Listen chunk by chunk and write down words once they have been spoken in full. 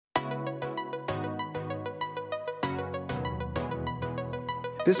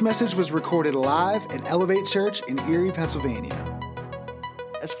This message was recorded live at Elevate Church in Erie, Pennsylvania.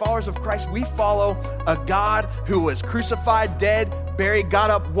 As followers of Christ, we follow a God who was crucified, dead, buried,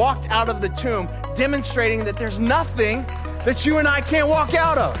 got up, walked out of the tomb, demonstrating that there's nothing that you and I can't walk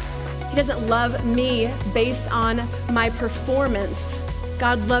out of. He doesn't love me based on my performance.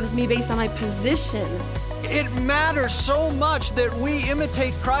 God loves me based on my position. It matters so much that we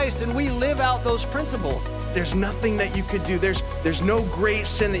imitate Christ and we live out those principles. There's nothing that you could do. There's no great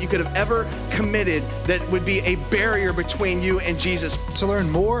sin that you could have ever committed that would be a barrier between you and Jesus. To learn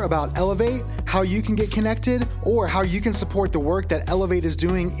more about Elevate, how you can get connected, or how you can support the work that Elevate is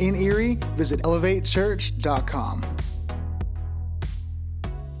doing in Erie, visit elevatechurch.com.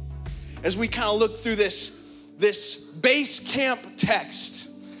 As we kind of look through this base camp text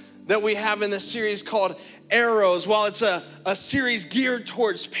that we have in this series called Arrows, while it's a series geared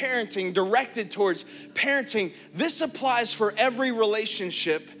towards parenting, directed towards parenting, this applies for every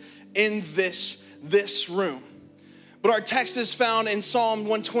relationship in this room. But our text is found in Psalm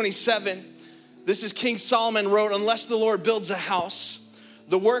 127. This is King Solomon wrote, "Unless the Lord builds a house,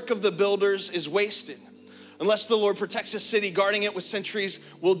 the work of the builders is wasted. Unless the Lord protects a city, guarding it with sentries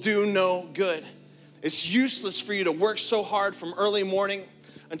will do no good." It's useless for you to work so hard from early morning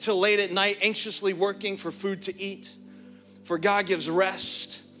until late at night, anxiously working for food to eat. For God gives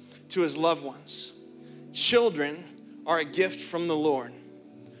rest to his loved ones. Children are a gift from the Lord.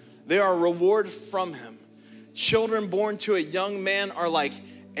 They are a reward from him. Children born to a young man are like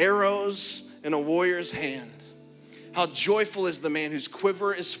arrows in a warrior's hand. How joyful is the man whose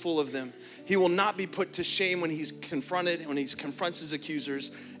quiver is full of them. He will not be put to shame when he confronts his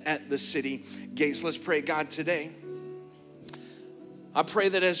accusers at the city gates. Let's pray. God, today, I pray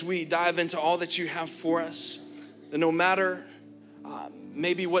that as we dive into all that you have for us, that no matter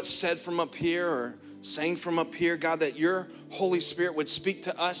maybe what's said from up here or sang from up here, God, that your Holy Spirit would speak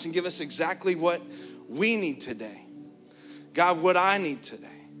to us and give us exactly what we need today. God, what I need today.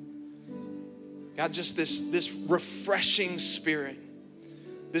 God, just this refreshing spirit,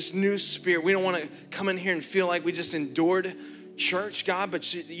 this new spirit. We don't want to come in here and feel like we just endured church, God,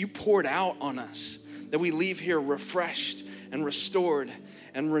 but you poured out on us, that we leave here refreshed and restored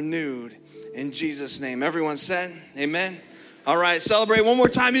and renewed in Jesus' name. Everyone said, amen. All right, celebrate one more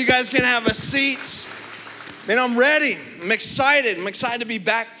time. You guys can have a seat. Man, I'm ready. I'm excited. I'm excited to be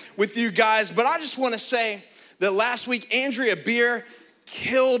back with you guys. But I just want to say that last week, Andrea Beer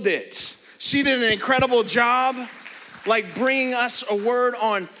killed it. She did an incredible job, like bringing us a word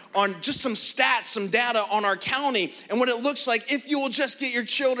on just some stats, some data on our county and what it looks like if you will just get your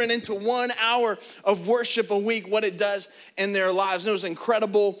children into 1 hour of worship a week, what it does in their lives. And it was an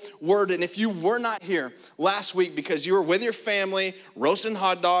incredible word. And if you were not here last week because you were with your family, roasting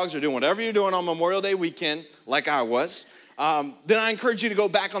hot dogs or doing whatever you're doing on Memorial Day weekend, like I was, then I encourage you to go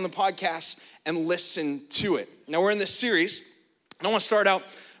back on the podcast and listen to it. Now we're in this series, and I want to start out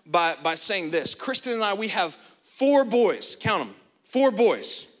by saying this. Kristen and I, we have 4 boys, count them, 4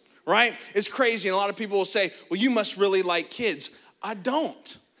 boys. Right? It's crazy. And a lot of people will say, well, you must really like kids. I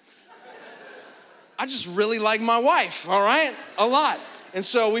don't. I just really like my wife, all right? A lot. And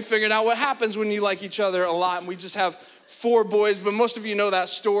so we figured out what happens when you like each other a lot. And we just have 4 boys. But most of you know that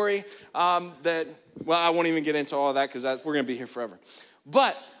story I won't even get into all of that because we're going to be here forever.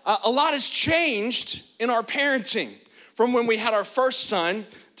 But a lot has changed in our parenting from when we had our first son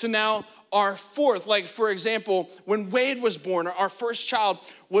to now our 4th. Like, for example, when Wade was born, our first child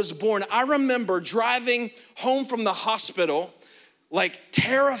was born, I remember driving home from the hospital, like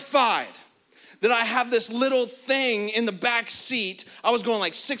terrified that I have this little thing in the back seat. I was going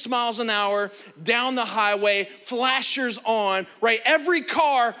like 6 miles an hour down the highway, flashers on, right? Every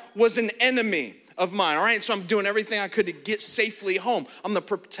car was an enemy of mine, all right? So I'm doing everything I could to get safely home. I'm the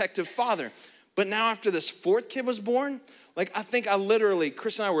protective father. But now after this 4th kid was born, like I think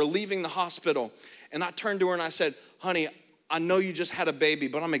Chris and I were leaving the hospital, and I turned to her and I said, honey, I know you just had a baby,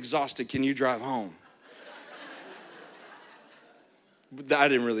 but I'm exhausted. Can you drive home? I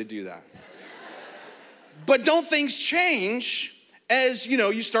didn't really do that. But don't things change as,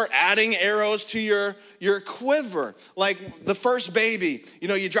 you start adding arrows to your quiver? Like the first baby,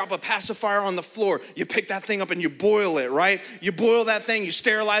 you drop a pacifier on the floor, you pick that thing up and you boil it, right? You boil that thing, you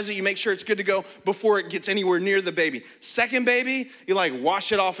sterilize it, you make sure it's good to go before it gets anywhere near the baby. Second baby, you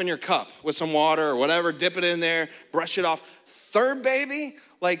wash it off in your cup with some water or whatever, dip it in there, brush it off. Third baby,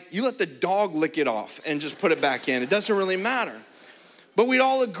 you let the dog lick it off and just put it back in. It doesn't really matter. But we'd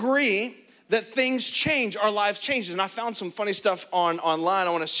all agree that things change, our lives change. And I found some funny stuff online I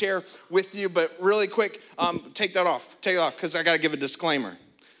want to share with you, but really quick, take that off, because I got to give a disclaimer.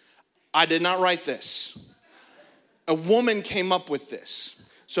 I did not write this. A woman came up with this.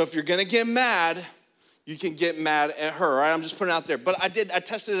 So if you're gonna get mad, you can get mad at her, all right? I'm just putting it out there. But I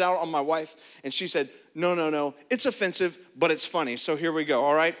tested it out on my wife, and she said, no, it's offensive, but it's funny. So here we go,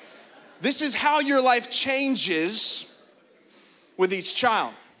 all right? This is how your life changes with each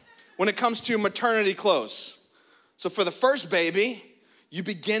child when it comes to maternity clothes. So for the first baby, you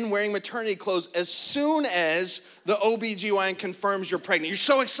begin wearing maternity clothes as soon as the OBGYN confirms you're pregnant. You're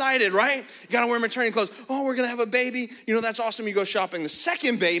so excited, right? You gotta wear maternity clothes. Oh, we're gonna have a baby. You know, that's awesome. You go shopping. The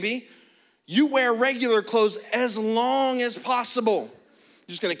second baby, you wear regular clothes as long as possible. You're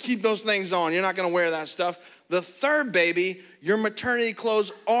just gonna keep those things on. You're not gonna wear that stuff. The third baby, your maternity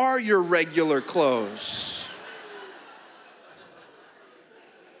clothes are your regular clothes.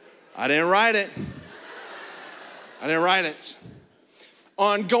 I didn't write it.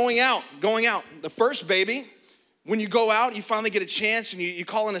 On going out. The first baby, when you go out, you finally get a chance and you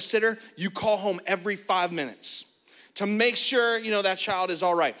call in a sitter, you call home every 5 minutes to make sure, you know, that child is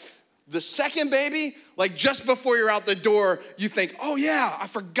all right. The second baby, like just before you're out the door, you think, oh yeah, I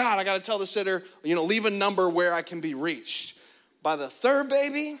forgot, I gotta tell the sitter, you know, leave a number where I can be reached. By the third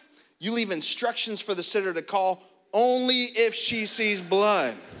baby, you leave instructions for the sitter to call only if she sees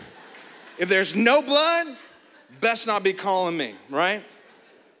blood. If there's no blood, best not be calling me, right?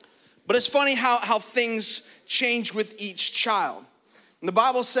 But it's funny how things change with each child. And the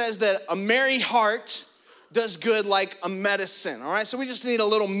Bible says that a merry heart does good like a medicine, all right? So we just need a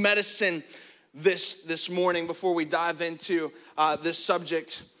little medicine this morning before we dive into this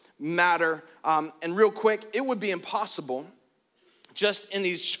subject matter. And real quick, it would be impossible just in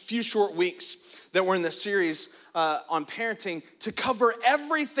these few short weeks that we're in this series on parenting to cover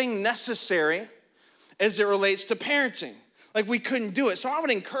everything necessary as it relates to parenting. Like we couldn't do it. So I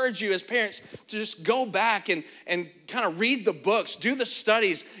would encourage you as parents to just go back and kind of read the books, do the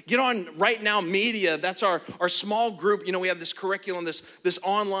studies, get on Right Now Media. That's our small group. You know, we have this curriculum, this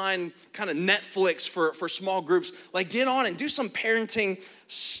online kind of Netflix for small groups. Like get on and do some parenting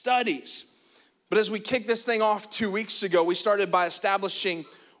studies. But as we kicked this thing off 2 weeks ago, we started by establishing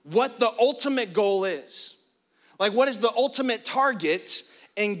what the ultimate goal is. Like what is the ultimate target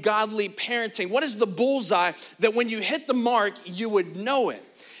in godly parenting? What is the bullseye that when you hit the mark, you would know it?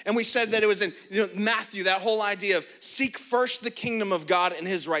 And we said that it was in Matthew, that whole idea of seek first the kingdom of God and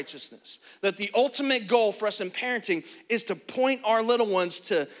his righteousness. That the ultimate goal for us in parenting is to point our little ones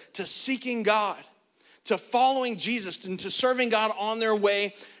to seeking God, to following Jesus, and to serving God on their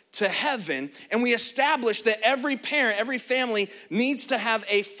way to heaven. And we established that every parent, every family needs to have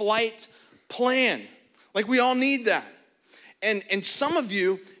a flight plan. Like we all need that. And some of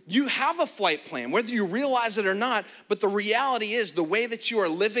you have a flight plan, whether you realize it or not, but the reality is the way that you are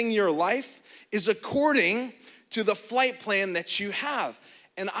living your life is according to the flight plan that you have.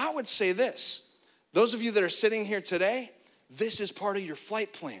 And I would say this, those of you that are sitting here today, this is part of your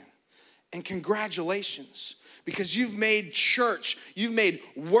flight plan. And congratulations, because you've made church, you've made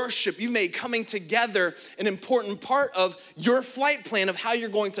worship, you've made coming together an important part of your flight plan of how you're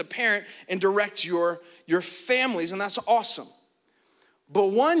going to parent and direct your families, and that's awesome.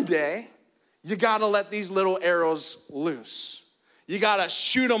 But one day, you gotta let these little arrows loose. You gotta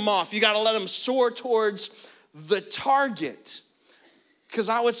shoot them off. You gotta let them soar towards the target. Because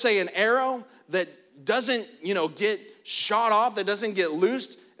I would say an arrow that doesn't, get shot off, that doesn't get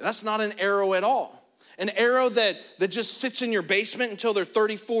loosed, that's not an arrow at all. An arrow that just sits in your basement until they're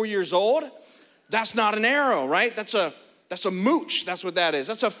 34 years old, that's not an arrow, right? That's a mooch, that's what that is.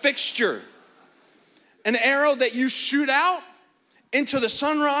 That's a fixture. An arrow that you shoot out into the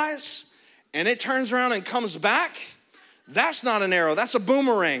sunrise and it turns around and comes back, that's not an arrow, that's a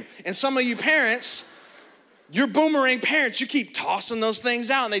boomerang. And some of you parents, you're boomerang parents, you keep tossing those things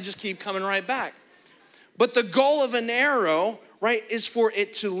out and they just keep coming right back. But the goal of an arrow, right, is for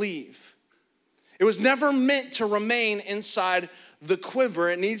it to leave. It was never meant to remain inside the quiver.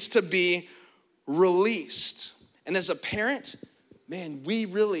 It needs to be released. And as a parent, man, we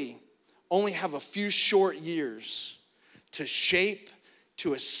really only have a few short years to shape,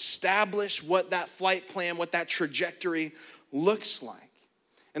 to establish what that flight plan, what that trajectory looks like.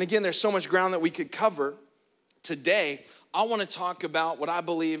 And again, there's so much ground that we could cover. Today, I want to talk about what I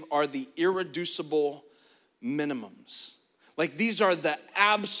believe are the irreducible minimums. Like these are the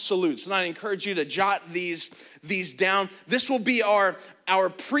absolutes. And I encourage you to jot these down. This will be our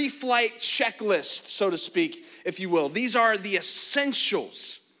pre-flight checklist, so to speak, if you will. These are the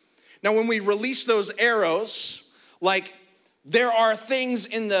essentials. Now, when we release those arrows, like there are things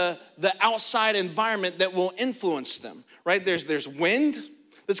in the outside environment that will influence them, right? There's wind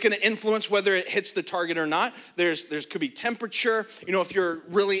that's going to influence whether it hits the target or not. There's could be temperature. If you're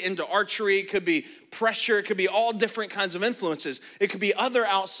really into archery, it could be pressure. It could be all different kinds of influences. It could be other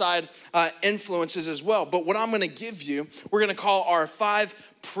outside influences as well. But what I'm going to give you, we're going to call our 5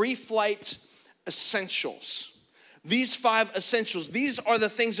 pre-flight essentials. These 5 essentials, these are the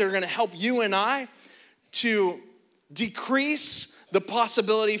things that are going to help you and I to decrease the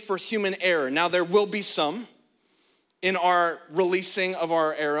possibility for human error. Now, there will be some in our releasing of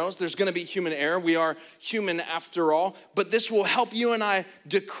our arrows. There's going to be human error. We are human after all. But this will help you and I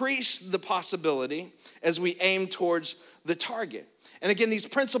decrease the possibility as we aim towards the target. And again, these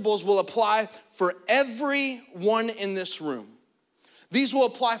principles will apply for everyone in this room. These will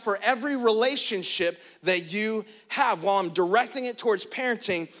apply for every relationship that you have. While I'm directing it towards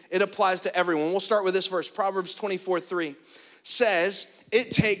parenting, it applies to everyone. We'll start with this verse. Proverbs 24:3 says,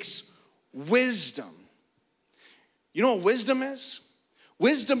 it takes wisdom. You know what wisdom is?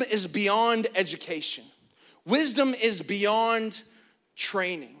 Wisdom is beyond education. Wisdom is beyond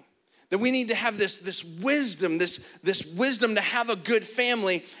training. That we need to have this wisdom, this wisdom to have a good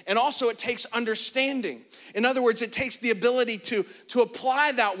family. And also it takes understanding. In other words, it takes the ability to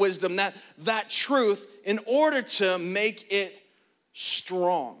apply that wisdom, that truth, in order to make it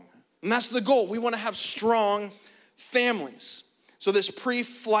strong. And that's the goal. We want to have strong families. So this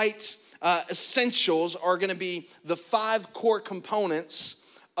pre-flight essentials are going to be the 5 core components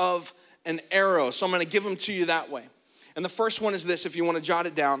of an arrow. So I'm going to give them to you that way. And the first one is this, if you want to jot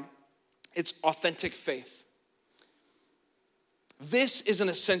it down. It's authentic faith. This is an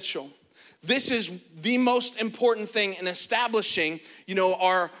essential. This is the most important thing in establishing,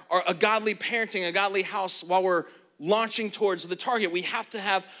 a godly parenting, a godly house while we're launching towards the target. We have to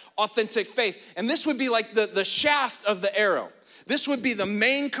have authentic faith. And this would be like the shaft of the arrow. This would be the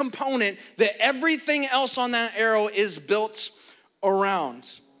main component that everything else on that arrow is built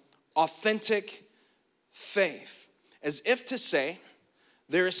around. Authentic faith. As if to say,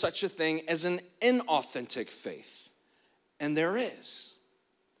 there is such a thing as an inauthentic faith. And there is.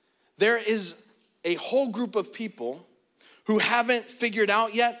 There is a whole group of people who haven't figured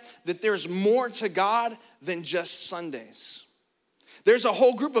out yet that there's more to God than just Sundays. There's a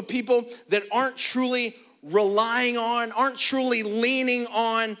whole group of people that aren't truly relying on, aren't truly leaning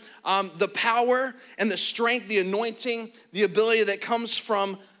on the power and the strength, the anointing, the ability that comes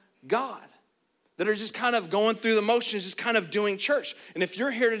from God. That are just kind of going through the motions, just kind of doing church. And if you're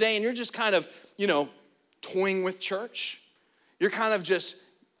here today and you're just kind of, toying with church, you're kind of just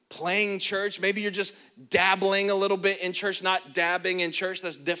playing church, maybe you're just dabbling a little bit in church, not dabbing in church,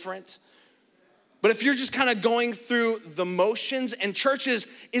 that's different. But if you're just kind of going through the motions and church is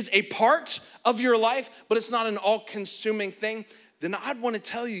a part of your life, but it's not an all-consuming thing, then I'd want to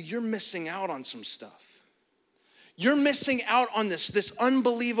tell you, you're missing out on some stuff. You're missing out on this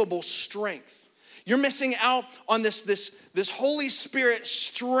unbelievable strength. You're missing out on this Holy Spirit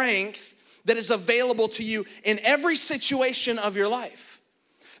strength that is available to you in every situation of your life.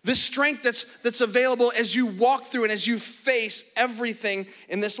 This strength that's available as you walk through and as you face everything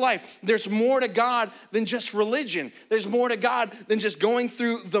in this life. There's more to God than just religion. There's more to God than just going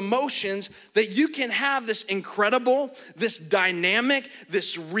through the motions, that you can have this incredible, this dynamic,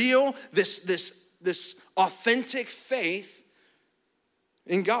 this real, this authentic faith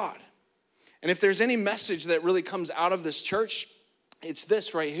in God. And if there's any message that really comes out of this church, it's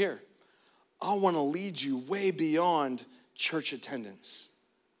this right here. I want to lead you way beyond church attendance.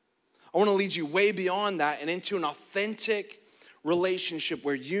 I want to lead you way beyond that and into an authentic relationship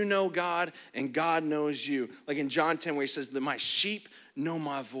where you know God and God knows you. Like in John 10 where he says that my sheep know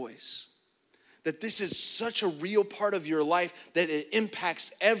my voice. That this is such a real part of your life that it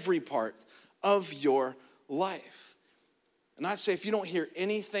impacts every part of your life. And I'd say if you don't hear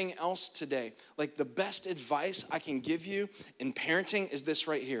anything else today, like the best advice I can give you in parenting is this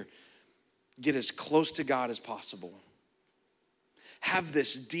right here. Get as close to God as possible. Have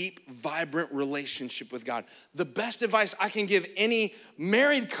this deep, vibrant relationship with God. The best advice I can give any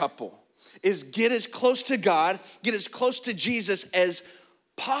married couple is get as close to God, get as close to Jesus as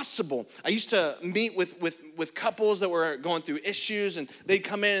possible. I used to meet with couples that were going through issues, and they'd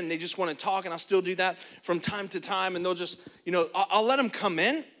come in and they just want to talk, and I'll still do that from time to time, and they'll just, I'll let them come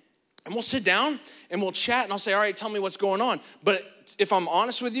in and we'll sit down and we'll chat, and I'll say, all right, tell me what's going on. But if I'm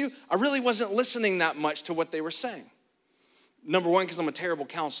honest with you, I really wasn't listening that much to what they were saying. Number one, because I'm a terrible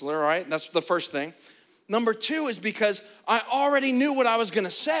counselor, all right? That's the first thing. Number two is because I already knew what I was going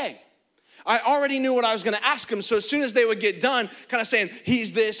to say. I already knew what I was going to ask them. So as soon as they would get done kind of saying,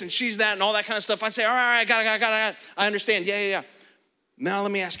 he's this and she's that and all that kind of stuff, I'd say, all right, got it. I understand. Yeah. Now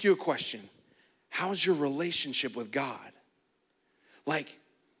let me ask you a question. How's your relationship with God? Like,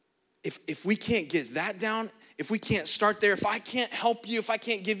 if we can't get that down, if we can't start there, if I can't help you, if I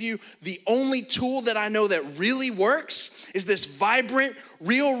can't give you the only tool that I know that really works is this vibrant,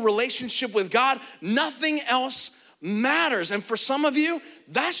 real relationship with God, nothing else matters. And for some of you,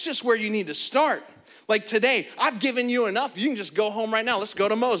 that's just where you need to start. Like today, I've given you enough. You can just go home right now. Let's go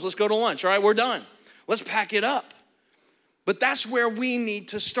to Moe's. Let's go to lunch. All right, we're done. Let's pack it up. But that's where we need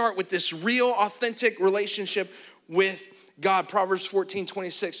to start, with this real, authentic relationship with God. Proverbs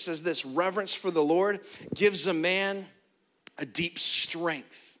 14:26 says this: reverence for the Lord gives a man a deep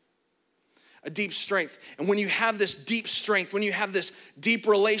strength. A deep strength. And when you have this deep strength, when you have this deep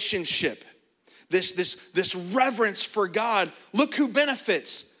relationship, this reverence for God, look who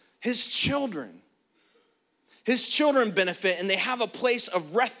benefits: his children. His children benefit, and they have a place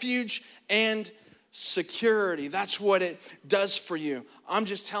of refuge and security. That's what it does for you. I'm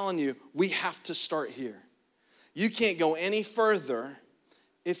just telling you, we have to start here. You can't go any further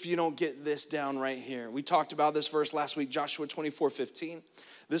if you don't get this down right here. We talked about this verse last week, Joshua 24:15.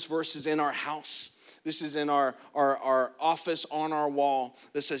 This verse is in our house. This is in our office on our wall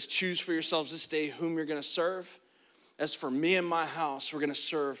that says, choose for yourselves this day whom you're going to serve. As for me and my house, we're going to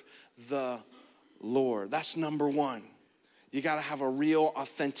serve the Lord. That's number one. You got to have a real,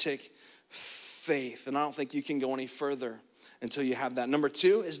 authentic faith. And I don't think you can go any further until you have that. Number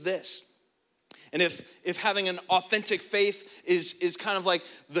two is this. And if having an authentic faith is kind of like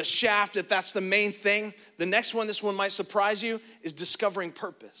the shaft, if that's the main thing, the next one, this one might surprise you, is discovering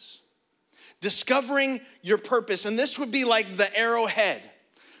purpose. Discovering your purpose. And this would be like the arrowhead.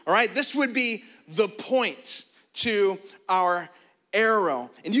 All right? This would be the point to our arrow.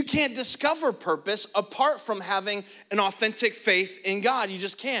 And you can't discover purpose apart from having an authentic faith in God. You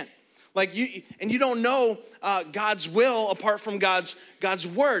just can't. You don't know God's will apart from God's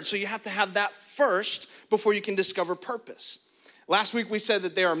word. So you have to have that first before you can discover purpose. Last week we said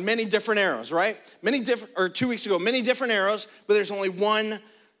that there are many different arrows, right? 2 weeks ago, many different arrows, but there's only one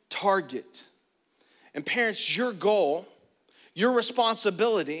target. And parents, your goal, your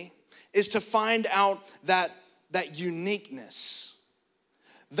responsibility is to find out that uniqueness,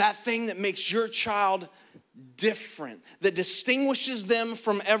 that thing that makes your child different, that distinguishes them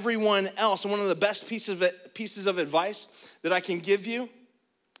from everyone else. And one of the best pieces of advice that I can give you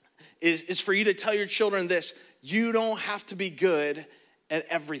is for you to tell your children this: you don't have to be good at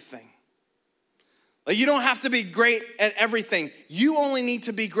everything. Like, you don't have to be great at everything. You only need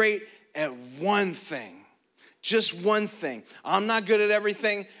to be great at one thing. Just one thing. I'm not good at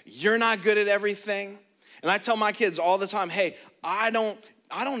everything. You're not good at everything. And I tell my kids all the time, hey, I don't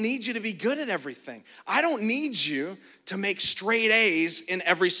need you to be good at everything. I don't need you to make straight A's in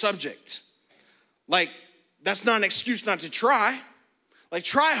every subject. Like, that's not an excuse not to try. Like,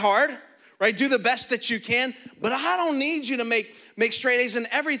 try hard, right? Do the best that you can. But I don't need you to make straight A's in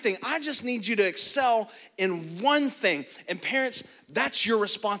everything. I just need you to excel in one thing. And parents, that's your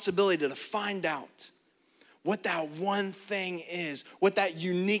responsibility, to find out what that one thing is, what that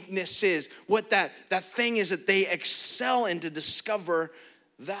uniqueness is, what that thing is that they excel in, to discover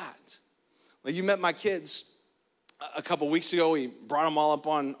that. Like, you met my kids a couple weeks ago. We brought them all up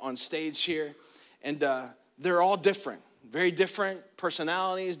on stage here, and they're all different, very different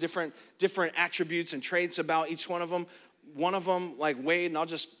personalities, different attributes and traits about each one of them. One of them, like Wade, and I'll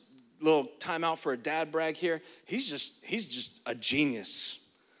just little time out for a dad brag here. He's just a genius.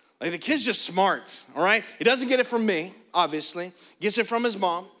 Like, the kid's just smart, all right? He doesn't get it from me, obviously. Gets it from his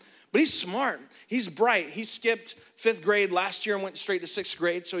mom. But he's smart. He's bright. He skipped 5th grade last year and went straight to 6th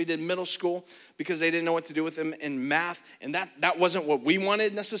grade. So he did middle school because they didn't know what to do with him in math. And that wasn't what we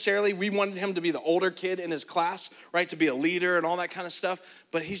wanted necessarily. We wanted him to be the older kid in his class, right? To be a leader and all that kind of stuff.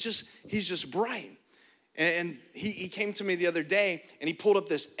 But he's just bright. And he came to me the other day, and he pulled up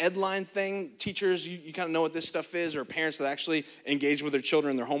this Edline thing. Teachers, you kind of know what this stuff is, or parents that actually engage with their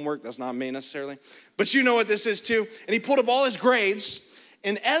children in their homework. That's not me necessarily. But you know what this is too. And he pulled up all his grades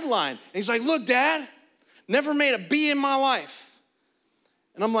in Edline. And he's like, look, Dad, never made a B in my life.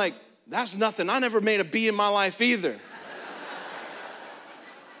 And I'm like, that's nothing. I never made a B in my life either.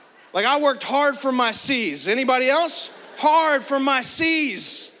 Like, I worked hard for my C's. Anybody else? Hard for my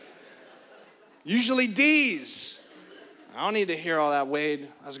C's. Usually D's. I don't need to hear all that, Wade.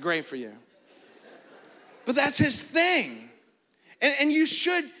 That's great for you. But that's his thing. And you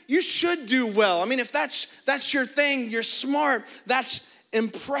should do well. I mean, if that's your thing, you're smart, that's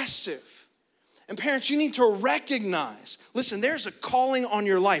impressive. And parents, you need to recognize, listen, there's a calling on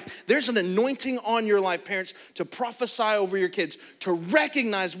your life. There's an anointing on your life, parents, to prophesy over your kids, to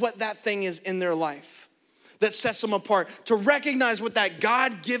recognize what that thing is in their life that sets them apart, to recognize what that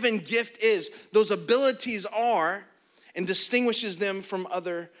God-given gift is, those abilities are, and distinguishes them from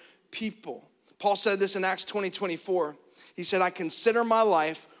other people. Paul said this in Acts 20:24. He said, I consider my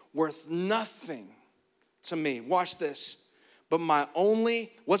life worth nothing to me. Watch this. But my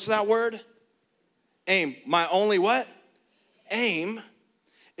only, what's that word? Aim. My only what? Aim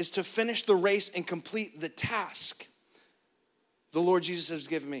is to finish the race and complete the task the Lord Jesus has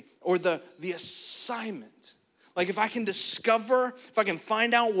given me, or the assignment. Like if I can discover, if I can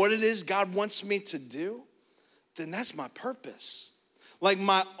find out what it is God wants me to do, then that's my purpose. Like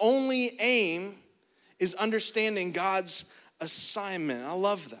my only aim is understanding God's assignment. I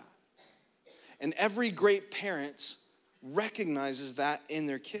love that. And every great parent recognizes that in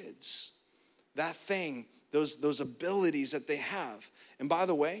their kids. That thing, those abilities that they have. And by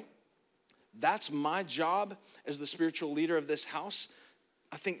the way, that's my job as the spiritual leader of this house.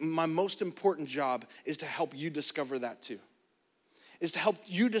 I think my most important job is to help you discover that too. Is to help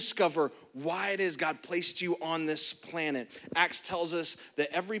you discover why it is God placed you on this planet. Acts tells us that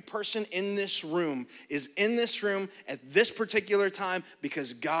every person in this room is in this room at this particular time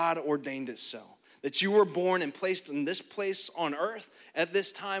because God ordained it so. That you were born and placed in this place on earth at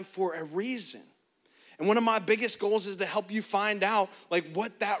this time for a reason. And one of my biggest goals is to help you find out like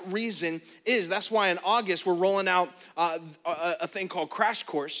what that reason is. That's why in August we're rolling out a thing called Crash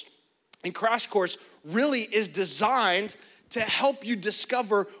Course. And Crash Course really is designed to help you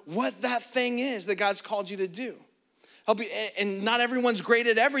discover what that thing is that God's called you to do. Help you, and not everyone's great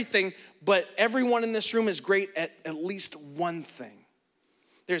at everything, but everyone in this room is great at least one thing.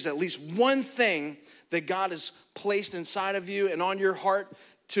 There's at least one thing that God has placed inside of you and on your heart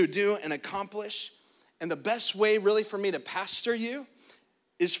to do and accomplish. And the best way really for me to pastor you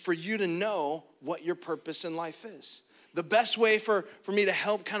is for you to know what your purpose in life is. The best way for me to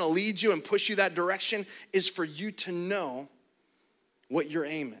help kind of lead you and push you that direction is for you to know what your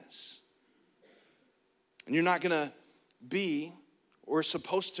aim is. And you're not gonna be or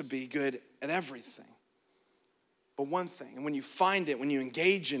supposed to be good at everything. But one thing, and when you find it, when you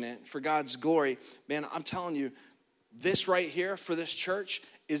engage in it for God's glory, man, I'm telling you, this right here for this church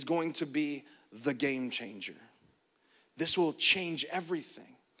is going to be the game changer. This will change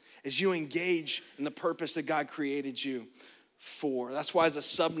everything as you engage in the purpose that God created you for. That's why as a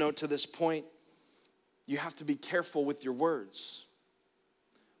sub note to this point, you have to be careful with your words.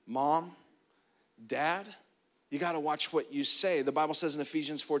 Mom, dad, you got to watch what you say. The Bible says in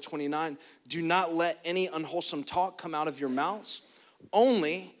Ephesians 4:29, do not let any unwholesome talk come out of your mouths,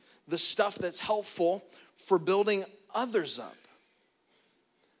 only the stuff that's helpful for building others up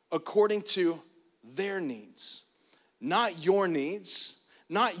according to their needs. Not your needs,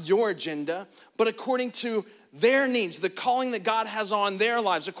 not your agenda, but according to their needs, the calling that God has on their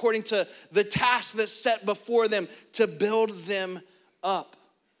lives, according to the task that's set before them to build them up.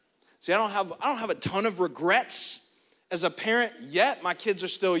 See, I don't have a ton of regrets as a parent yet. My kids are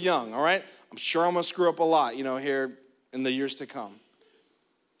still young, all right? I'm sure I'm gonna screw up a lot, here in the years to come.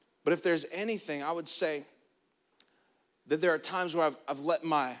 But if there's anything, I would say that there are times where I've let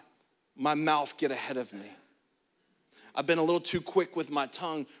my mouth get ahead of me. I've been a little too quick with my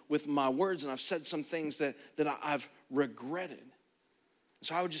tongue, with my words, and I've said some things that I've regretted.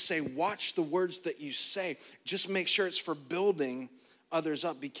 So I would just say, watch the words that you say. Just make sure it's for building others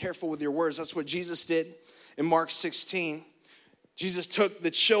up. Be careful with your words. That's what Jesus did in Mark 16. Jesus took the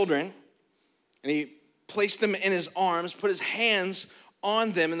children and he placed them in his arms, put his hands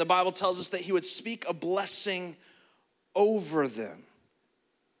on them, and the Bible tells us that he would speak a blessing over them.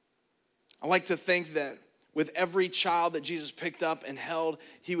 I like to think that with every child that Jesus picked up and held,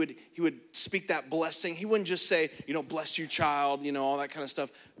 he would speak that blessing. He wouldn't just say, bless you, child, all that kind of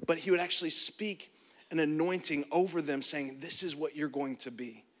stuff, but he would actually speak an anointing over them saying, this is what you're going to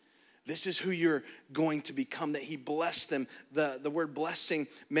be. This is who you're going to become, that he blessed them. The word blessing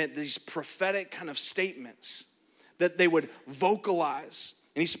meant these prophetic kind of statements that they would vocalize.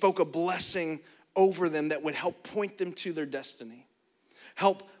 And he spoke a blessing over them that would help point them to their destiny.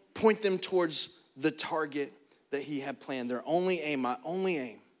 Help point them towards the target that he had planned. Their only aim, my only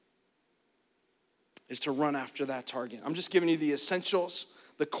aim, is to run after that target. I'm just giving you the essentials,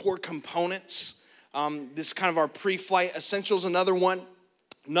 the core components. This is kind of our pre-flight essentials. Another one,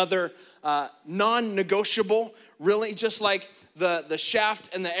 non-negotiable, really just like the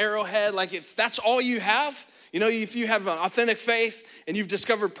shaft and the arrowhead. Like if that's all you have, if you have an authentic faith and you've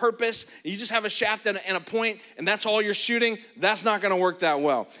discovered purpose, and you just have a shaft and a point, and that's all you're shooting, that's not gonna work that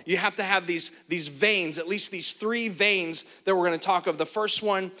well. You have to have these veins, at least these 3 veins that we're gonna talk of. The first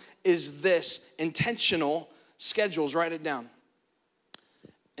one is this: intentional schedules. Write it down.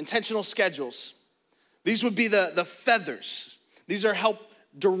 Intentional schedules. These would be the feathers. These are help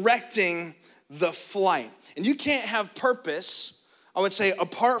directing the flight. And you can't have purpose I would say,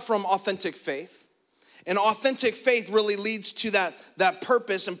 apart from authentic faith. And authentic faith really leads to that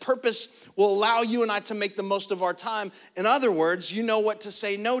purpose, and purpose will allow you and I to make the most of our time. In other words, you know what to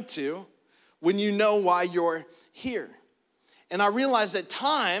say no to when you know why you're here. And I realize that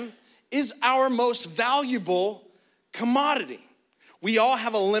time is our most valuable commodity. We all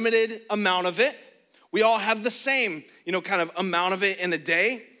have a limited amount of it. We all have the same, kind of amount of it in a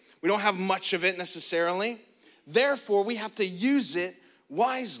day. We don't have much of it necessarily. Therefore, we have to use it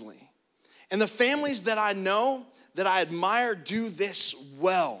wisely. And the families that I know, that I admire, do this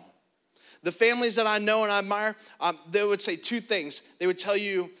well. The families that I know and I admire, they would say two things. They would tell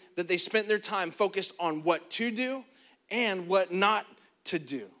you that they spent their time focused on what to do and what not to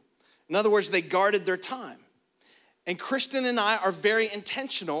do. In other words, they guarded their time. And Kristen and I are very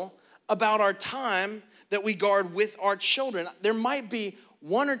intentional about our time that we guard with our children. There might be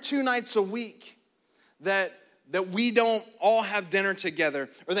 1 or 2 nights a week that we don't all have dinner together,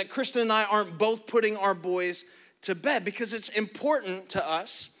 or that Kristen and I aren't both putting our boys to bed, because it's important to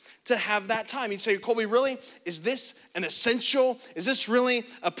us to have that time. You'd say, Colby, really? Is this an essential? Is this really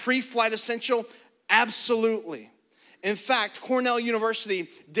a pre-flight essential? Absolutely. In fact, Cornell University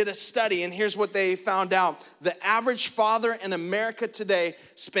did a study, and here's what they found out. The average father in America today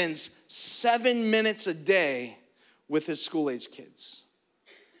spends 7 minutes a day with his school-age kids.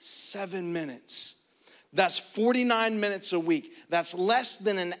 7 minutes. That's 49 minutes a week. That's less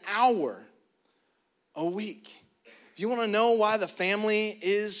than an hour a week. If you want to know why the family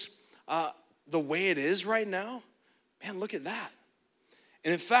is the way it is right now, man, look at that.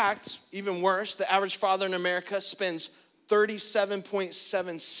 And in fact, even worse, the average father in America spends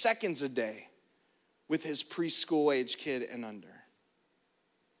 37.7 seconds a day with his preschool age kid and under.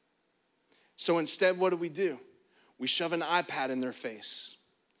 So instead, what do? We shove an iPad in their face.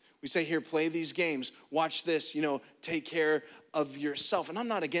 We say, here, play these games, watch this, take care of yourself. And I'm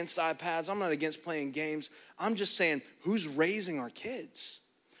not against iPads. I'm not against playing games. I'm just saying, who's raising our kids?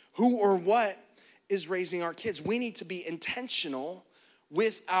 Who or what is raising our kids? We need to be intentional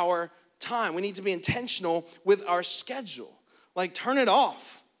with our time. We need to be intentional with our schedule. Like, turn it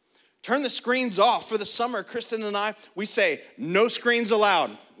off. Turn the screens off. For the summer, Kristen and I, we say, no screens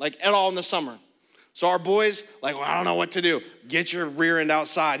allowed, like at all in the summer. So our boys, I don't know what to do. Get your rear end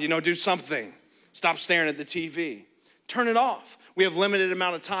outside, do something. Stop staring at the TV. Turn it off. We have limited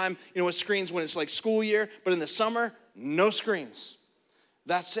amount of time, with screens when it's like school year, but in the summer, no screens.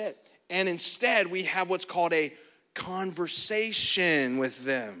 That's it. And instead, we have what's called a conversation with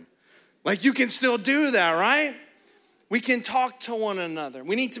them. You can still do that, right? We can talk to one another.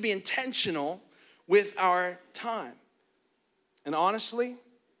 We need to be intentional with our time. And honestly,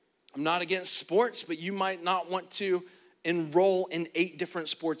 I'm not against sports, but you might not want to enroll in 8 different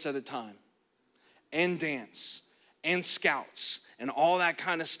sports at a time, and dance, and scouts, and all that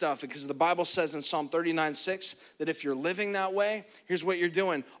kind of stuff. Because the Bible says in Psalm 39:6 that if you're living that way, here's what you're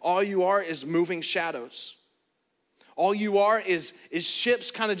doing. All you are is moving shadows. All you are is ships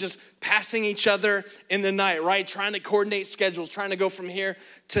kind of just passing each other in the night, right? Trying to coordinate schedules, trying to go from here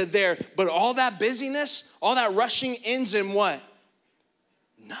to there. But all that busyness, all that rushing ends in what?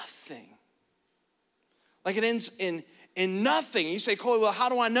 Nothing. It ends in nothing. You say, Colby, well, how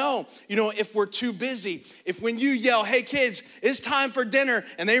do I know? If we're too busy. If when you yell, hey kids, it's time for dinner,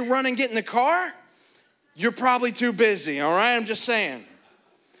 and they run and get in the car, you're probably too busy, all right? I'm just saying.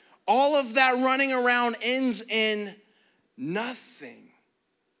 All of that running around ends in nothing.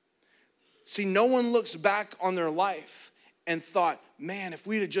 See, no one looks back on their life and thought, man, if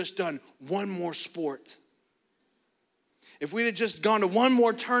we'd have just done one more sport, if we'd have just gone to one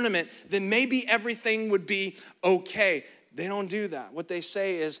more tournament, then maybe everything would be okay. They don't do that. What they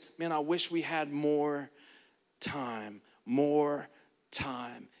say is, man, I wish we had more time, more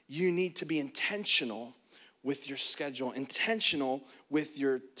time. You need to be intentional with your schedule, intentional with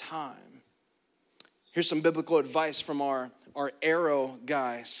your time. Here's some biblical advice from our arrow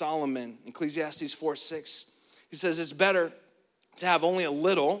guy, Solomon, Ecclesiastes 4:6. He says, it's better to have only a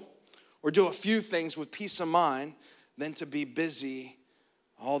little or do a few things with peace of mind than to be busy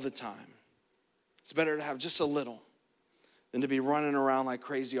all the time. It's better to have just a little than to be running around like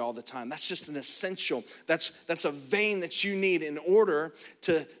crazy all the time. That's just an essential. That's a vein that you need in order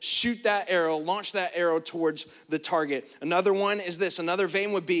to shoot that arrow, launch that arrow towards the target. Another one is this. Another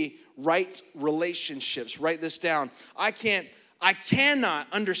vein would be right relationships. Write this down. I cannot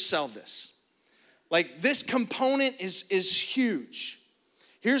undersell this. This component is huge.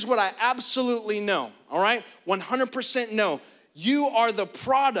 Here's what I absolutely know, all right? 100% know. You are the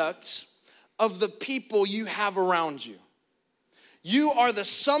product of the people you have around you. You are the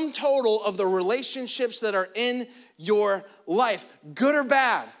sum total of the relationships that are in your life, good or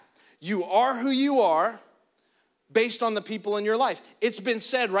bad. You are who you are based on the people in your life. It's been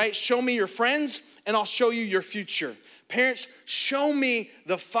said, right? Show me your friends and I'll show you your future. Parents, show me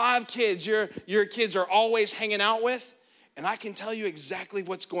the 5 kids your kids are always hanging out with, and I can tell you exactly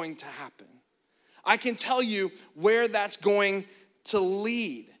what's going to happen. I can tell you where that's going to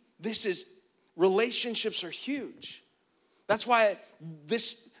lead. Relationships are huge. That's why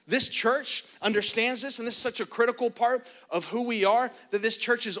this church understands this, and this is such a critical part of who we are, that this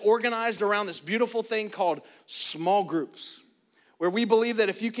church is organized around this beautiful thing called small groups, where we believe that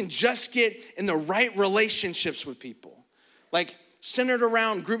if you can just get in the right relationships with people, like centered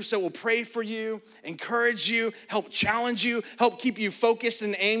around groups that will pray for you, encourage you, help challenge you, help keep you focused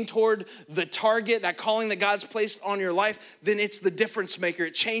and aimed toward the target, that calling that God's placed on your life, then it's the difference maker.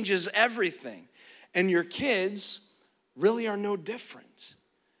 It changes everything. And your kids really are no different.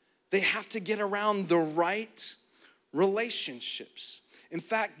 They have to get around the right relationships. In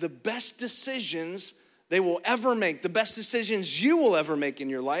fact, the best decisions they will ever make, the best decisions you will ever make in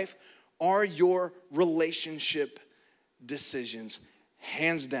your life are your relationship decisions,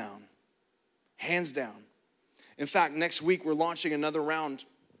 hands down. Hands down. In fact, next week we're launching another round,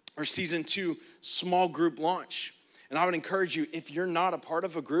 our season 2 small group launch. And I would encourage you, if you're not a part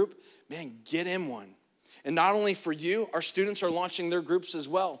of a group, man, get in one. And not only for you, our students are launching their groups as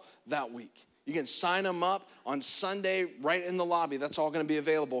well that week. You can sign them up on Sunday right in the lobby. That's all going to be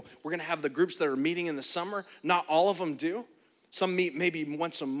available. We're going to have the groups that are meeting in the summer. Not all of them do. Some meet maybe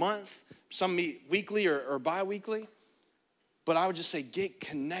once a month. Some meet weekly or bi-weekly. But I would just say get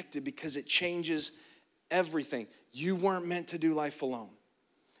connected because it changes everything. You weren't meant to do life alone.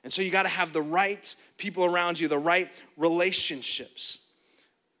 And so you got to have the right people around you, the right relationships.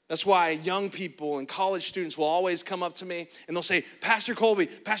 That's why young people and college students will always come up to me and they'll say, Pastor Colby,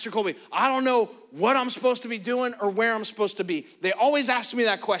 I don't know what I'm supposed to be doing or where I'm supposed to be. They always ask me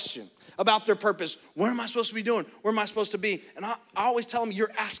that question about their purpose. What am I supposed to be doing? Where am I supposed to be? And I always tell them,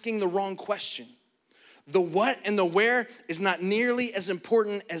 you're asking the wrong question. The what and the where is not nearly as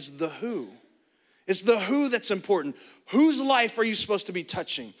important as the who. It's the who that's important. Whose life are you supposed to be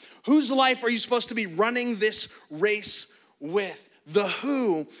touching? Whose life are you supposed to be running this race with? The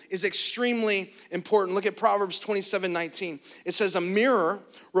who is extremely important. Look at Proverbs 27:19. It says, a mirror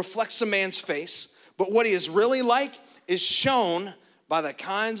reflects a man's face, but what he is really like is shown by the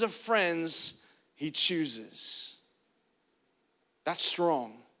kinds of friends he chooses. That's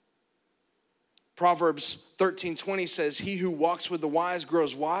strong. Proverbs 13:20 says, he who walks with the wise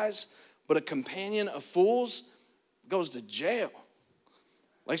grows wise, but a companion of fools goes to jail,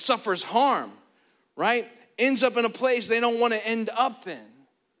 like suffers harm, right? Ends up in a place they don't want to end up in.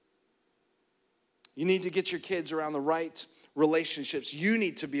 You need to get your kids around the right relationships. You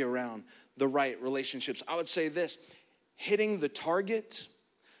need to be around the right relationships. I would say this, hitting the target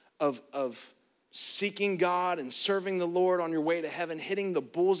of seeking God and serving the Lord on your way to heaven, hitting the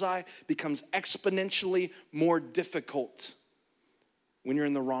bullseye becomes exponentially more difficult when you're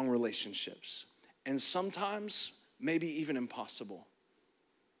in the wrong relationships. And sometimes, maybe even impossible.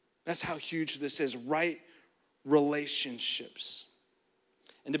 That's how huge this is, right relationships.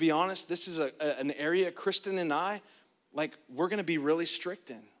 And to be honest, this is an area Kristen and I, we're going to be really strict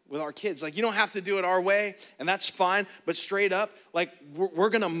in with our kids. You don't have to do it our way, and that's fine, but straight up,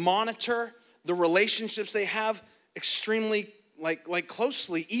 we're going to monitor the relationships they have extremely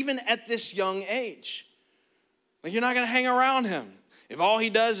closely, even at this young age. You're not going to hang around him. If all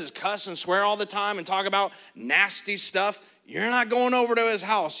he does is cuss and swear all the time and talk about nasty stuff, you're not going over to his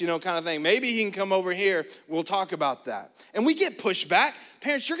house, kind of thing. Maybe he can come over here. We'll talk about that. And we get pushback.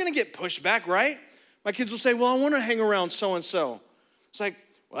 Parents, you're going to get pushback, right? My kids will say, well, I want to hang around so-and-so. It's well,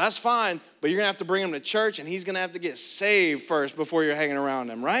 that's fine, but you're going to have to bring him to church, and he's going to have to get saved first before you're hanging around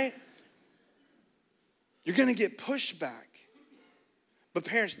him, right? You're going to get pushback. But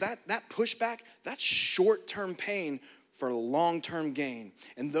parents, that pushback, that's short-term pain for long-term gain.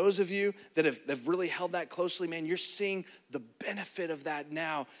 And those of you that have really held that closely, man, you're seeing the benefit of that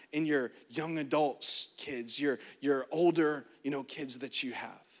now in your young adults, kids, your older, kids that you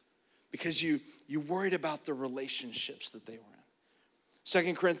have. Because you worried about the relationships that they were in.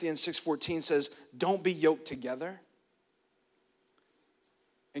 2 Corinthians 6:14 says, don't be yoked together.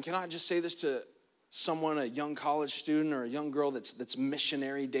 And can I just say this to someone, a young college student or a young girl that's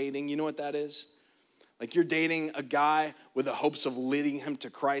missionary dating? You know what that is? You're dating a guy with the hopes of leading him to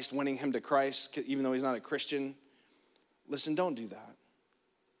Christ, winning him to Christ, even though he's not a Christian. Listen, don't do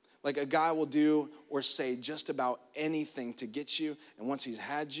that. A guy will do or say just about anything to get you, and once he's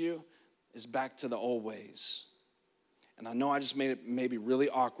had you, is back to the old ways. And I know I just made it maybe really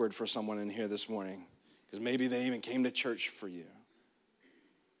awkward for someone in here this morning, because maybe they even came to church for you.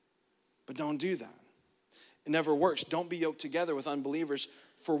 But don't do that. It never works. Don't be yoked together with unbelievers.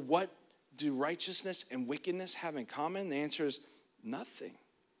 For what do righteousness and wickedness have in common? The answer is nothing.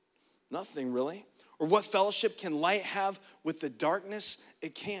 Nothing, really. Or what fellowship can light have with the darkness?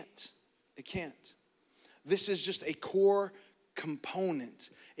 It can't. It can't. This is just a core component,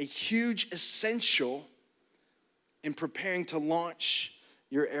 a huge essential in preparing to launch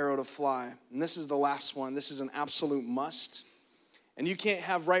your arrow to fly. And this is the last one. This is an absolute must. And you can't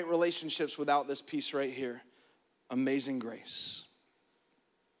have right relationships without this piece right here. Amazing grace.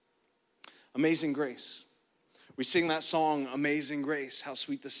 Amazing grace. We sing that song, Amazing Grace, how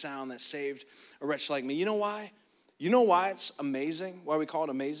sweet the sound that saved a wretch like me. You know why? You know why it's amazing? Why we call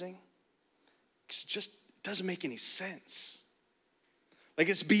it amazing? Because it just doesn't make any sense. Like,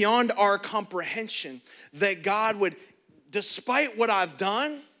 it's beyond our comprehension that God would, despite what I've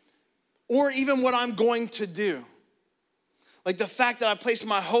done, or even what I'm going to do, like the fact that I place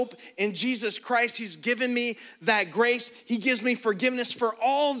my hope in Jesus Christ, he's given me that grace. He gives me forgiveness for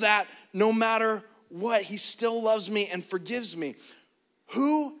all that, no matter what. He still loves me and forgives me.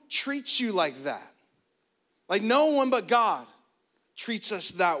 Who treats you like that? Like, no one but God treats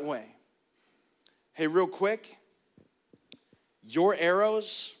us that way. Hey, real quick, your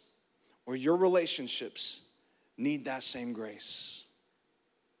arrows or your relationships need that same grace.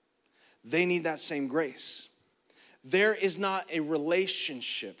 They need that same grace. There is not a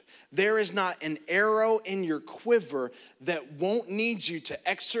relationship, there is not an arrow in your quiver that won't need you to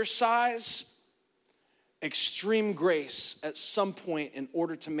exercise extreme grace at some point in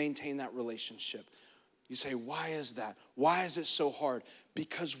order to maintain that relationship. You say, why is that? Why is it so hard?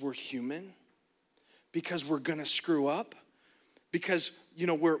 Because we're human, because we're gonna screw up, because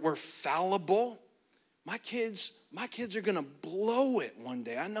we're fallible. My kids are gonna blow it one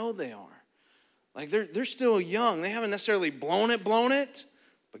day. I know they are. Like, they're still young. They haven't necessarily blown it,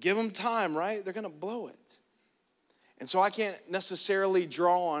 but give them time, right? They're gonna blow it. And so I can't necessarily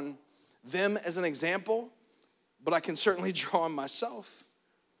draw on them as an example, but I can certainly draw on myself.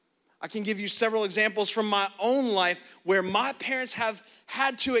 I can give you several examples from my own life where my parents have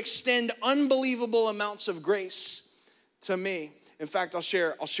had to extend unbelievable amounts of grace to me. In fact, I'll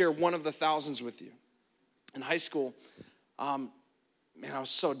share one of the thousands with you. In high school, man, I was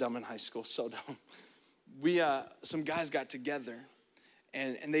so dumb in high school, so dumb. Some guys got together,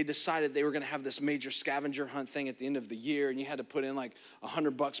 and they decided they were going to have this major scavenger hunt thing at the end of the year, and you had to put in like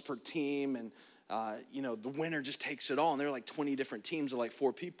 $100 per team, and the winner just takes it all. And there were like 20 different teams of like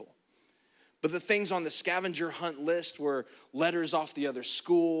 4 people. But the things on the scavenger hunt list were letters off the other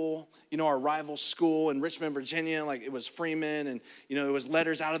school, our rival school in Richmond, Virginia, like it was Freeman, and it was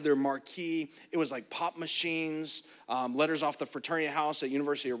letters out of their marquee. It was like pop machines, letters off the fraternity house at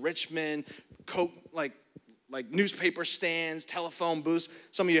University of Richmond, Coke, like newspaper stands, telephone booths.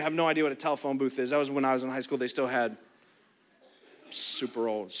 Some of you have no idea what a telephone booth is. That was when I was in high school. They still had super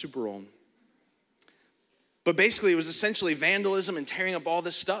old. But basically, it was essentially vandalism and tearing up all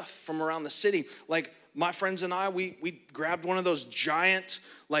this stuff from around the city. Like, my friends and I, we grabbed one of those giant,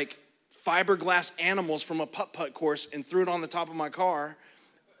 like, fiberglass animals from a putt-putt course and threw it on the top of my car.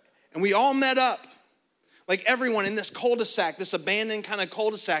 And we all met up, like everyone in this cul-de-sac, this abandoned kind of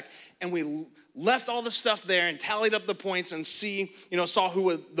cul-de-sac, and we left all the stuff there and tallied up the points and saw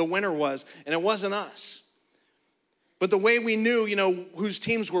who the winner was, and it wasn't us. But the way we knew, whose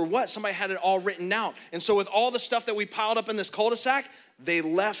teams were what, somebody had it all written out. And so with all the stuff that we piled up in this cul-de-sac, they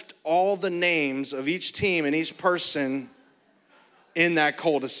left all the names of each team and each person in that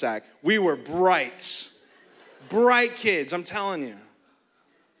cul-de-sac. We were bright kids, I'm telling you.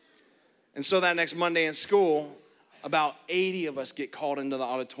 And so that next Monday in school, about 80 of us get called into the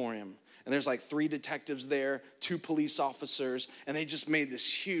auditorium. And there's like 3 detectives there, 2 police officers, and they just made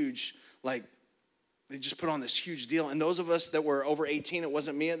this huge, they just put on this huge deal. And those of us that were over 18, it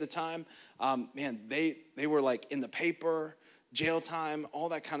wasn't me at the time, they were like in the paper, jail time, all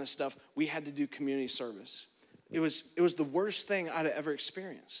that kind of stuff. We had to do community service. It was the worst thing I'd ever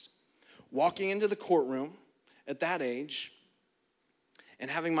experienced. Walking into the courtroom at that age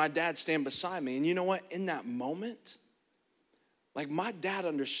and having my dad stand beside me. And you know what? In that moment, like, my dad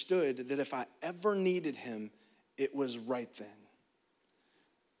understood that if I ever needed him, it was right then.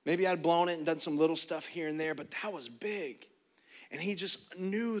 Maybe I'd blown it and done some little stuff here and there, but that was big. And he just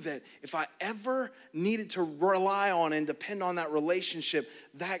knew that if I ever needed to rely on and depend on that relationship,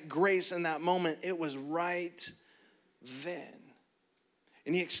 that grace in that moment, it was right then.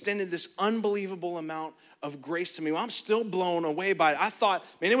 And he extended this unbelievable amount of grace to me. Well, I'm still blown away by it. I thought,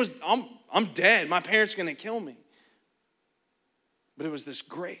 man, I'm dead. My parents are going to kill me. But it was this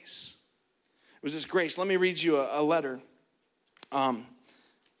grace. It was this grace. Let me read you a letter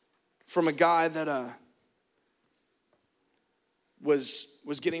from a guy that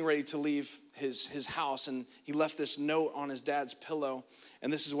was getting ready to leave his house, and he left this note on his dad's pillow,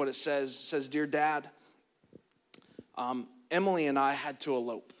 and this is what it says. It says, "Dear Dad, Emily and I had to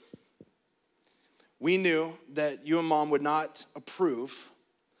elope. We knew that you and Mom would not approve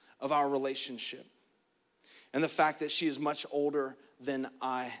of our relationship and the fact that she is much older than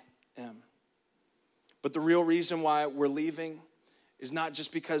I am. But the real reason why we're leaving is not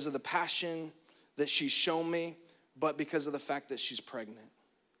just because of the passion that she's shown me, but because of the fact that she's pregnant.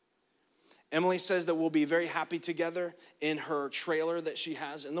 Emily says that we'll be very happy together in her trailer that she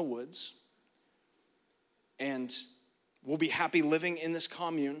has in the woods. And we'll be happy living in this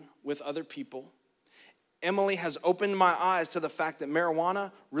commune with other people. Emily has opened my eyes to the fact that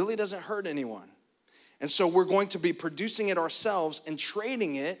marijuana really doesn't hurt anyone. And so we're going to be producing it ourselves and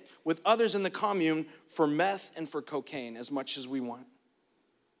trading it with others in the commune for meth and for cocaine as much as we want.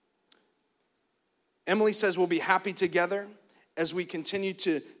 Emily says we'll be happy together as we continue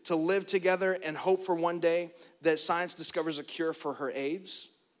to live together and hope for one day that science discovers a cure for her AIDS.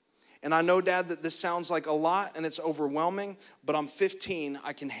 And I know, Dad, that this sounds like a lot and it's overwhelming, but I'm 15,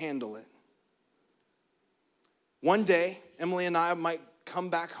 I can handle it. One day, Emily and I might come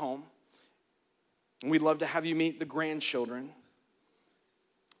back home, and we'd love to have you meet the grandchildren.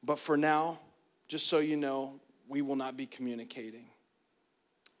 But for now, just so you know, we will not be communicating.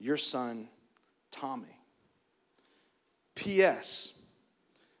 Your son, Tommy. P.S.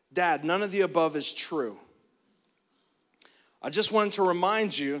 Dad, none of the above is true. I just wanted to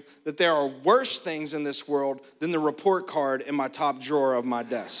remind you that there are worse things in this world than the report card in my top drawer of my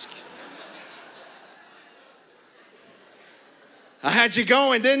desk. I had you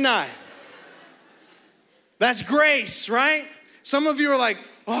going, didn't I? That's grace, right? Some of you are like,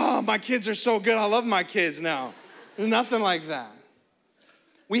 oh, my kids are so good. I love my kids now. There's nothing like that.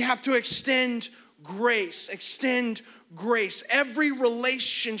 We have to extend grace. Extend grace. Every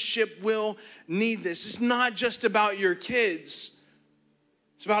relationship will need this. It's not just about your kids.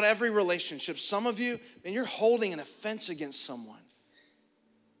 It's about every relationship. Some of you, man, you're holding an offense against someone.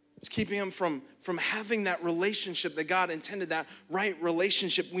 It's keeping them from having that relationship that God intended, that right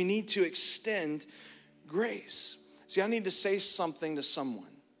relationship. We need to extend grace. See, I need to say something to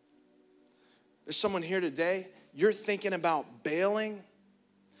someone. There's someone here today, you're thinking about bailing.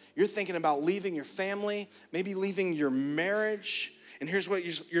 You're thinking about leaving your family, maybe leaving your marriage. And here's what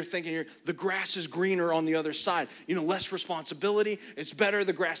you're thinking here. The grass is greener on the other side. You know, less responsibility. It's better,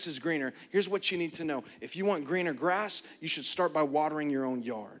 the grass is greener. Here's what you need to know. If you want greener grass, you should start by watering your own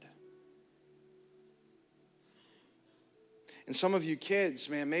yard. And some of you kids,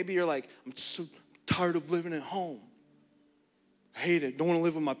 man, maybe you're like, I'm so tired of living at home. I hate it. Don't want to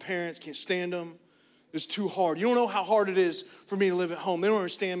live with my parents. Can't stand them. It's too hard. You don't know how hard it is for me to live at home. They don't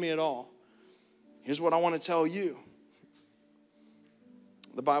understand me at all. Here's what I want to tell you.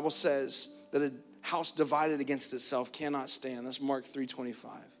 The Bible says that a house divided against itself cannot stand. That's Mark 3:25.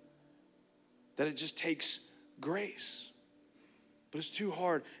 That it just takes grace. But it's too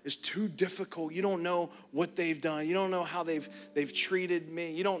hard. It's too difficult. You don't know what they've done. You don't know how they've treated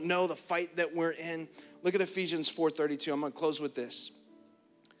me. You don't know the fight that we're in. Look at Ephesians 4:32. I'm going to close with this.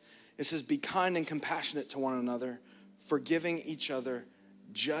 It says, be kind and compassionate to one another, forgiving each other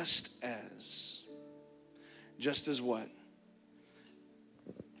just as what?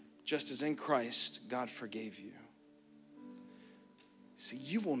 Just as in Christ, God forgave you. See,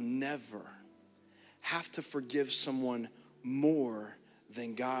 you will never have to forgive someone more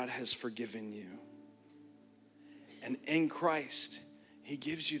than God has forgiven you. And in Christ, he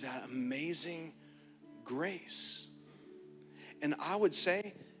gives you that amazing grace. And I would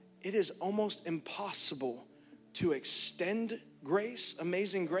say it is almost impossible to extend grace,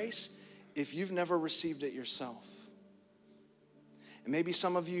 amazing grace, if you've never received it yourself. And maybe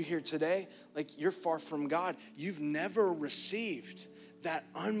some of you here today, like you're far from God. You've never received that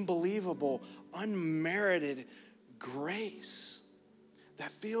unbelievable, unmerited grace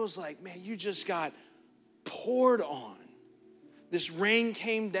that feels like, man, you just got poured on. This rain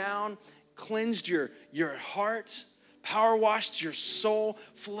came down, cleansed your heart, power washed your soul,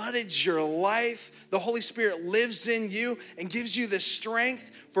 flooded your life. The Holy Spirit lives in you and gives you the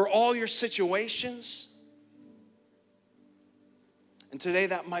strength for all your situations. And today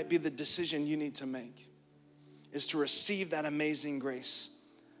that might be the decision you need to make, is to receive that amazing grace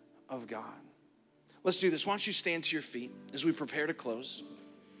of God. Let's do this. Why don't you stand to your feet as we prepare to close.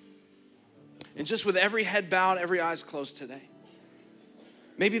 And just with every head bowed, every eyes closed today.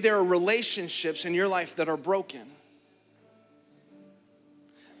 Maybe there are relationships in your life that are broken.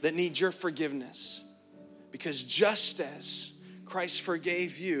 that need your forgiveness. Because just as Christ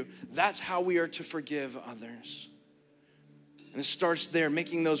forgave you, that's how we are to forgive others. And it starts there,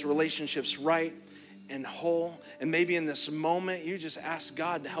 making those relationships right and whole. And maybe in this moment, you just ask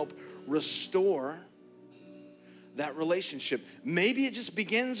God to help restore that relationship. Maybe it just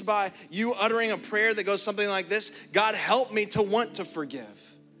begins by you uttering a prayer that goes something like this: God, help me to want to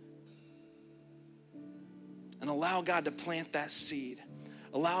forgive. And allow God to plant that seed.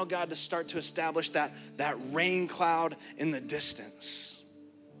 Allow God to start to establish that rain cloud in the distance.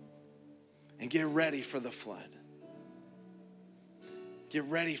 And get ready for the flood. Get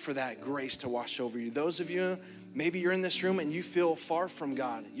ready for that grace to wash over you. Those of you, maybe you're in this room and you feel far from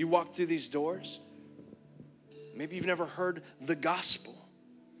God. You walk through these doors. Maybe you've never heard the gospel.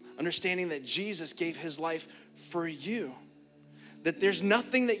 Understanding that Jesus gave his life for you. That there's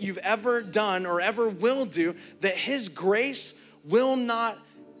nothing that you've ever done or ever will do that his grace will not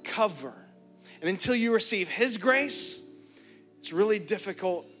cover. And until you receive his grace, it's really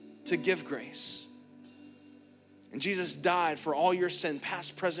difficult to give grace. And Jesus died for all your sin,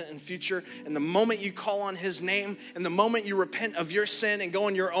 past, present, and future. And the moment you call on his name, and the moment you repent of your sin and go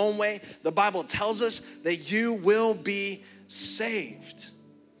in your own way, the Bible tells us that you will be saved.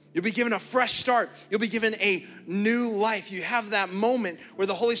 You'll be given a fresh start. You'll be given a new life. You have that moment where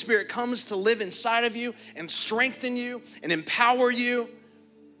the Holy Spirit comes to live inside of you and strengthen you and empower you.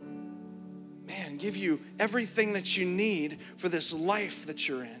 Man, give you everything that you need for this life that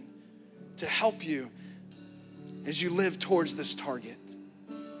you're in to help you as you live towards this target.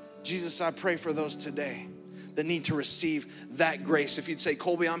 Jesus, I pray for those today that need to receive that grace. If you'd say,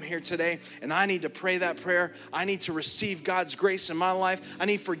 Colby, I'm here today and I need to pray that prayer. I need to receive God's grace in my life. I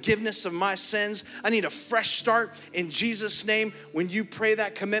need forgiveness of my sins. I need a fresh start in Jesus' name. When you pray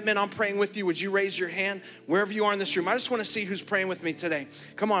that commitment, I'm praying with you. Would you raise your hand wherever you are in this room? I just want to see who's praying with me today.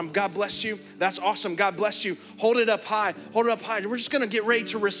 Come on, God bless you. That's awesome. God bless you. Hold it up high. Hold it up high. We're just going to get ready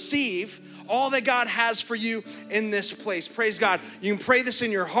to receive all that God has for you in this place. Praise God. You can pray this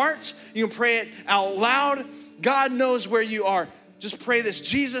in your heart. You can pray it out loud. God knows where you are. Just pray this.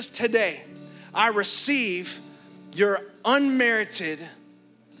 Jesus, today, I receive your unmerited,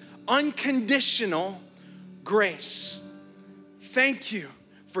 unconditional grace. Thank you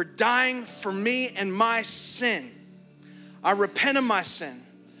for dying for me and my sin. I repent of my sin.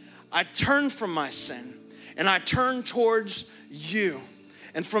 I turn from my sin and I turn towards you.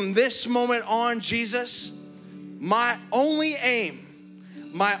 And from this moment on, Jesus, my only aim,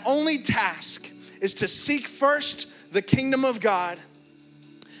 my only task is to seek first the kingdom of God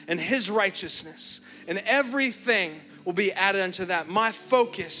and his righteousness, and everything will be added unto that. My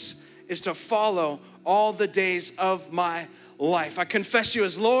focus is to follow all the days of my life. I confess you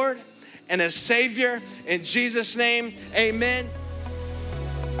as Lord and as Savior. In Jesus' name, amen.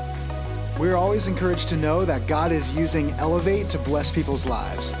 We're always encouraged to know that God is using Elevate to bless people's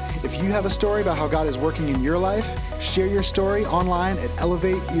lives. If you have a story about how God is working in your life, share your story online at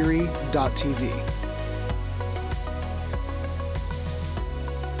elevateerie.tv.